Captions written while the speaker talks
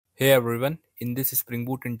Hey everyone, in this Spring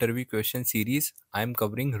Boot interview question series, I am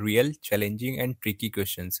covering real, challenging, and tricky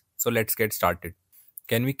questions. So let's get started.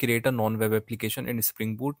 Can we create a non web application in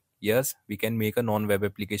Spring Boot? Yes, we can make a non web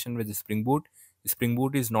application with Spring Boot. Spring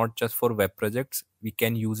Boot is not just for web projects, we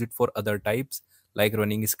can use it for other types like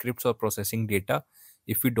running scripts or processing data.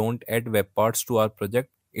 If we don't add web parts to our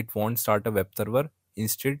project, it won't start a web server.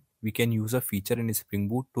 Instead, we can use a feature in Spring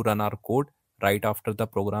Boot to run our code right after the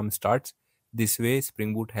program starts. This way,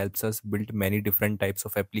 Spring Boot helps us build many different types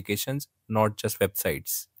of applications, not just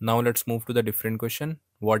websites. Now let's move to the different question.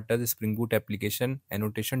 What does Spring Boot application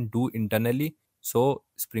annotation do internally? So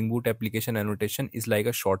Spring Boot application annotation is like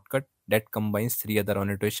a shortcut that combines three other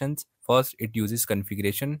annotations. First, it uses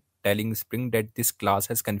configuration, telling Spring that this class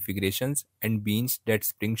has configurations and beans that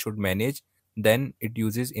Spring should manage. Then it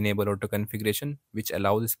uses enable auto configuration, which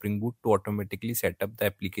allows Spring Boot to automatically set up the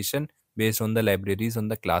application based on the libraries on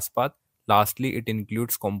the class path. Lastly, it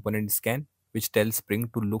includes component scan, which tells Spring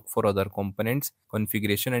to look for other components,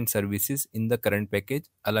 configuration, and services in the current package,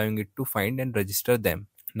 allowing it to find and register them.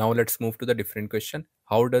 Now let's move to the different question.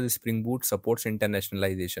 How does Spring Boot supports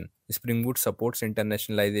internationalization? Spring Boot supports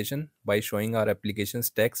internationalization by showing our application's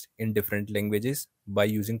text in different languages by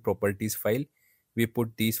using properties file. We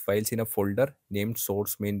put these files in a folder named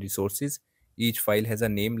source main resources. Each file has a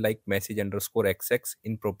name like message underscore xx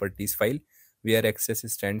in properties file where XS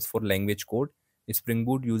stands for language code. Spring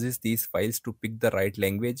Boot uses these files to pick the right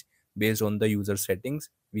language based on the user settings.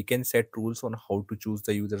 We can set rules on how to choose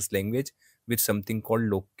the user's language with something called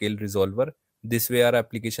local resolver. This way, our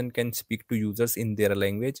application can speak to users in their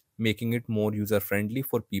language, making it more user friendly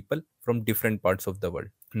for people from different parts of the world.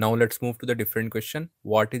 Now, let's move to the different question.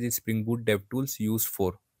 What is Spring Boot DevTools used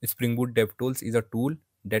for? Spring Boot DevTools is a tool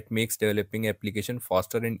that makes developing application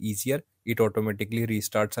faster and easier. It automatically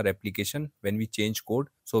restarts our application when we change code,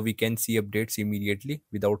 so we can see updates immediately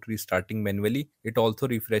without restarting manually. It also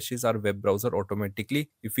refreshes our web browser automatically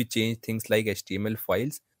if we change things like HTML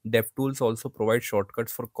files. DevTools also provide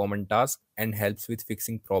shortcuts for common tasks and helps with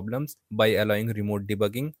fixing problems by allowing remote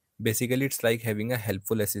debugging. Basically, it's like having a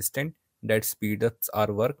helpful assistant that speeds up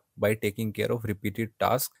our work by taking care of repeated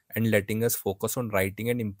tasks and letting us focus on writing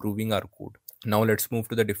and improving our code. Now let's move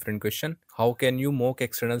to the different question. How can you mock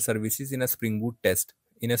external services in a Spring Boot test?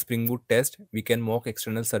 In a Spring Boot test, we can mock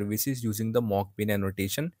external services using the mock bin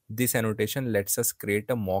annotation. This annotation lets us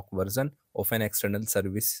create a mock version of an external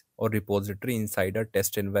service or repository inside a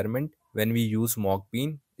test environment. When we use mock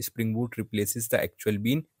bean, Spring Boot replaces the actual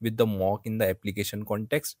bean with the mock in the application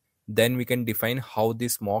context. Then we can define how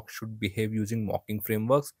this mock should behave using mocking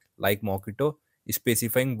frameworks like Mockito,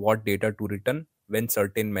 specifying what data to return when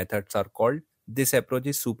certain methods are called. This approach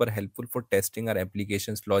is super helpful for testing our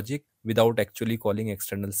application's logic without actually calling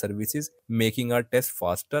external services, making our tests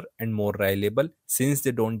faster and more reliable since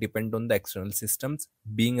they don't depend on the external systems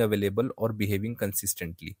being available or behaving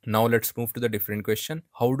consistently. Now let's move to the different question.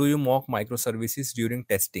 How do you mock microservices during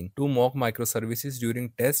testing? To mock microservices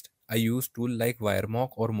during test, I use tools like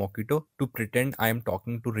WireMock or Mockito to pretend I am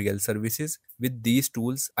talking to real services. With these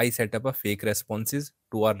tools, I set up a fake responses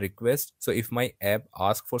to our request. So if my app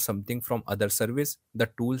asks for something from other service, the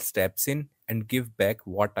tool steps in and give back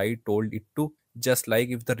what I told it to, just like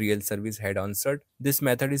if the real service had answered. This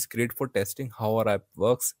method is great for testing how our app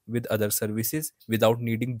works with other services without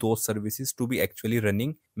needing those services to be actually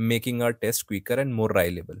running, making our test quicker and more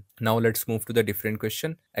reliable. Now let's move to the different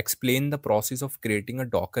question. Explain the process of creating a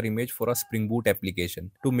Docker image for a Spring Boot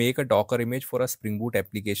application. To make a Docker image for a Spring Boot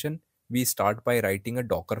application, we start by writing a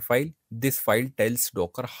Docker file. This file tells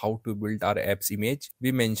Docker how to build our app's image.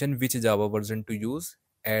 We mention which Java version to use,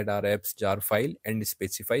 add our app's jar file, and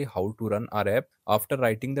specify how to run our app. After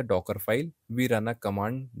writing the Docker file, we run a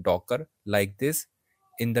command docker like this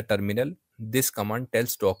in the terminal. This command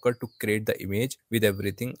tells Docker to create the image with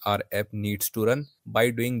everything our app needs to run. By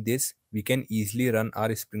doing this, we can easily run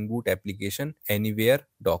our Spring Boot application anywhere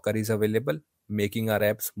Docker is available, making our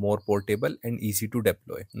apps more portable and easy to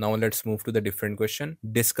deploy. Now let's move to the different question.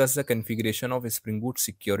 Discuss the configuration of Spring Boot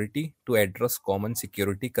security to address common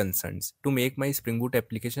security concerns. To make my Spring Boot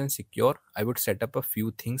application secure, I would set up a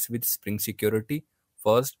few things with Spring Security.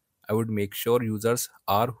 First, I would make sure users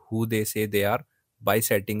are who they say they are by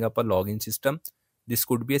setting up a login system. This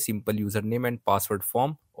could be a simple username and password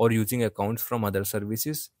form or using accounts from other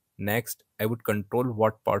services. Next, I would control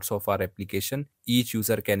what parts of our application each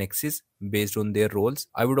user can access based on their roles.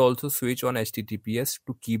 I would also switch on HTTPS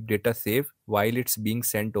to keep data safe while it's being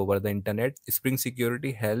sent over the internet. Spring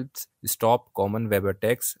Security helps stop common web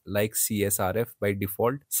attacks like CSRF by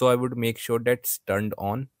default, so I would make sure that's turned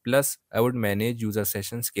on. Plus, I would manage user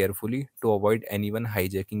sessions carefully to avoid anyone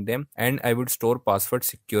hijacking them, and I would store passwords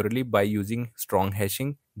securely by using strong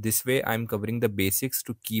hashing. This way, I'm covering the basics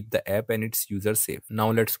to keep the app and its users safe.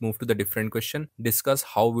 Now, let's move to the different question. Discuss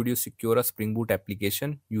how would you secure a Spring Boot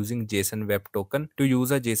application using JSON Web Token. To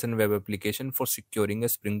use a JSON Web application for securing a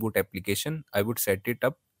Spring Boot application, I would set it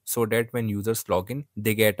up so that when users log in,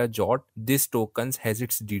 they get a JOT. This tokens has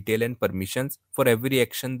its detail and permissions. For every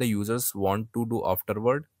action the users want to do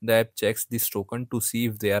afterward, the app checks this token to see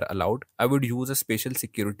if they are allowed. I would use a special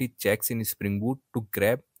security checks in Spring Boot to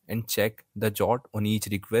grab and check the JOT on each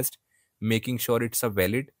request, making sure it's a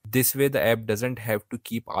valid. This way the app doesn't have to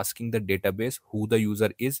keep asking the database who the user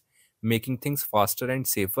is, making things faster and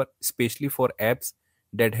safer, especially for apps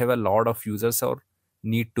that have a lot of users or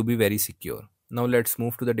need to be very secure. Now let's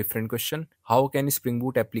move to the different question. How can Spring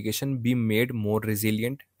Boot application be made more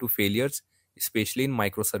resilient to failures, especially in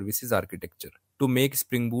microservices architecture? To make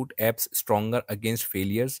Spring Boot apps stronger against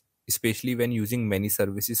failures, especially when using many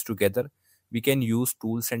services together, we can use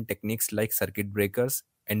tools and techniques like circuit breakers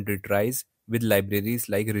and retries with libraries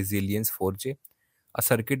like Resilience 4J. A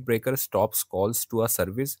circuit breaker stops calls to a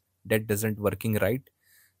service that doesn't working right,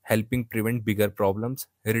 helping prevent bigger problems.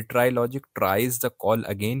 Retry logic tries the call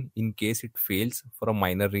again in case it fails for a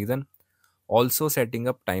minor reason. Also, setting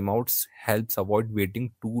up timeouts helps avoid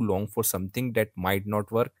waiting too long for something that might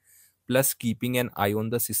not work. Plus, keeping an eye on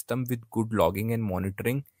the system with good logging and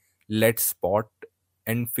monitoring lets spot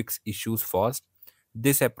and fix issues fast.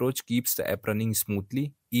 This approach keeps the app running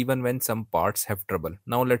smoothly even when some parts have trouble.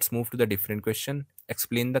 Now let's move to the different question.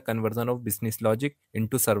 Explain the conversion of business logic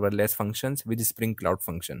into serverless functions with Spring Cloud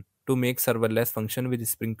Function. To make serverless function with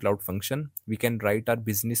Spring Cloud Function, we can write our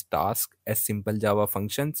business task as simple Java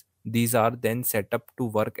functions. These are then set up to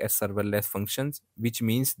work as serverless functions, which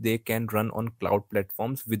means they can run on cloud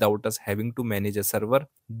platforms without us having to manage a server.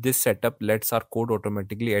 This setup lets our code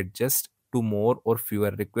automatically adjust to more or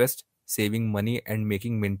fewer requests, saving money and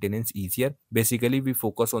making maintenance easier. Basically, we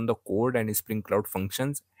focus on the code and Spring Cloud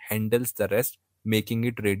Functions handles the rest, making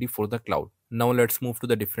it ready for the cloud. Now let's move to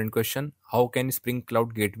the different question. How can Spring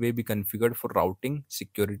Cloud Gateway be configured for routing,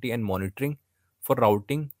 security and monitoring? For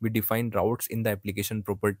routing, we define routes in the application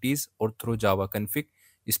properties or through Java config,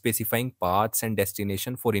 specifying paths and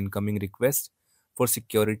destination for incoming requests. For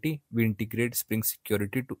security, we integrate Spring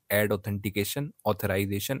Security to add authentication,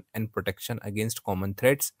 authorization, and protection against common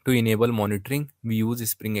threats. To enable monitoring, we use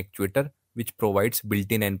Spring Actuator, which provides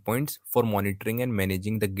built-in endpoints for monitoring and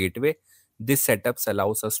managing the gateway. This setup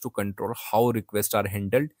allows us to control how requests are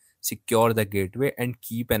handled, secure the gateway, and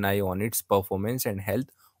keep an eye on its performance and health,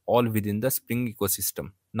 all within the Spring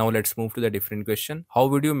ecosystem. Now let's move to the different question. How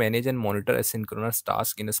would you manage and monitor asynchronous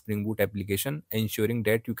tasks in a Spring Boot application, ensuring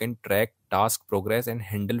that you can track task progress and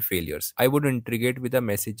handle failures? I would integrate with a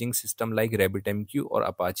messaging system like RabbitMQ or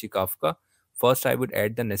Apache Kafka. First, I would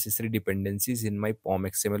add the necessary dependencies in my POM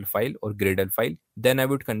XML file or Gradle file. Then I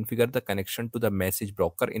would configure the connection to the message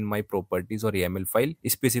broker in my properties or YAML file,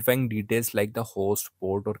 specifying details like the host,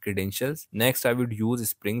 port, or credentials. Next, I would use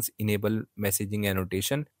Spring's enable messaging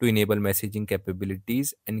annotation to enable messaging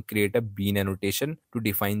capabilities and create a bean annotation to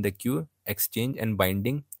define the queue, exchange, and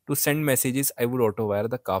binding. To send messages, I would auto-wire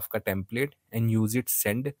the Kafka template and use its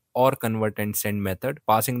send or convert and send method,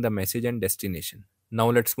 passing the message and destination. Now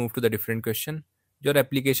let's move to the different question. Your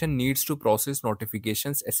application needs to process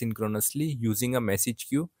notifications asynchronously using a message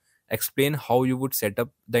queue. Explain how you would set up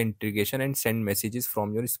the integration and send messages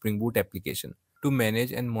from your Spring Boot application. To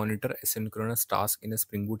manage and monitor asynchronous tasks in a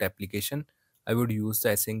Spring Boot application, I would use the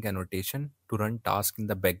async annotation to run tasks in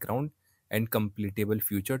the background and completable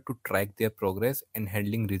feature to track their progress and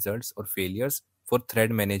handling results or failures. For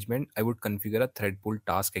thread management, I would configure a thread pool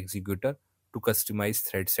task executor to customize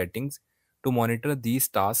thread settings. To monitor these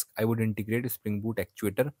tasks, I would integrate Spring Boot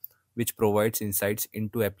Actuator, which provides insights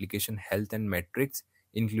into application health and metrics,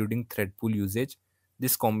 including thread pool usage.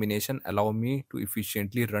 This combination allows me to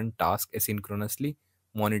efficiently run tasks asynchronously,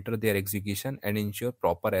 monitor their execution, and ensure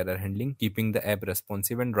proper error handling, keeping the app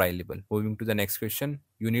responsive and reliable. Moving to the next question,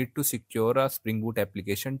 you need to secure a Spring Boot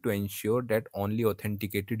application to ensure that only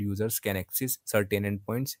authenticated users can access certain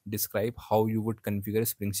endpoints. Describe how you would configure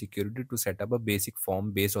Spring Security to set up a basic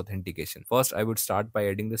form-based authentication. First, I would start by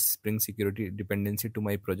adding the Spring Security dependency to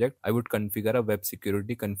my project. I would configure a web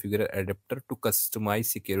security configure adapter to customize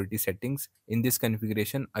security settings. In this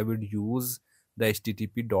configuration, I would use the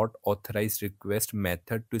http.authorizeRequest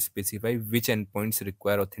method to specify which endpoints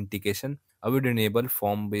require authentication. I would enable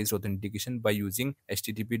form-based authentication by using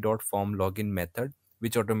http.formLogin method,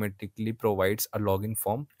 which automatically provides a login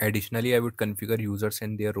form. Additionally, I would configure users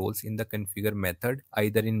and their roles in the configure method,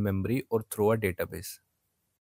 either in memory or through a database.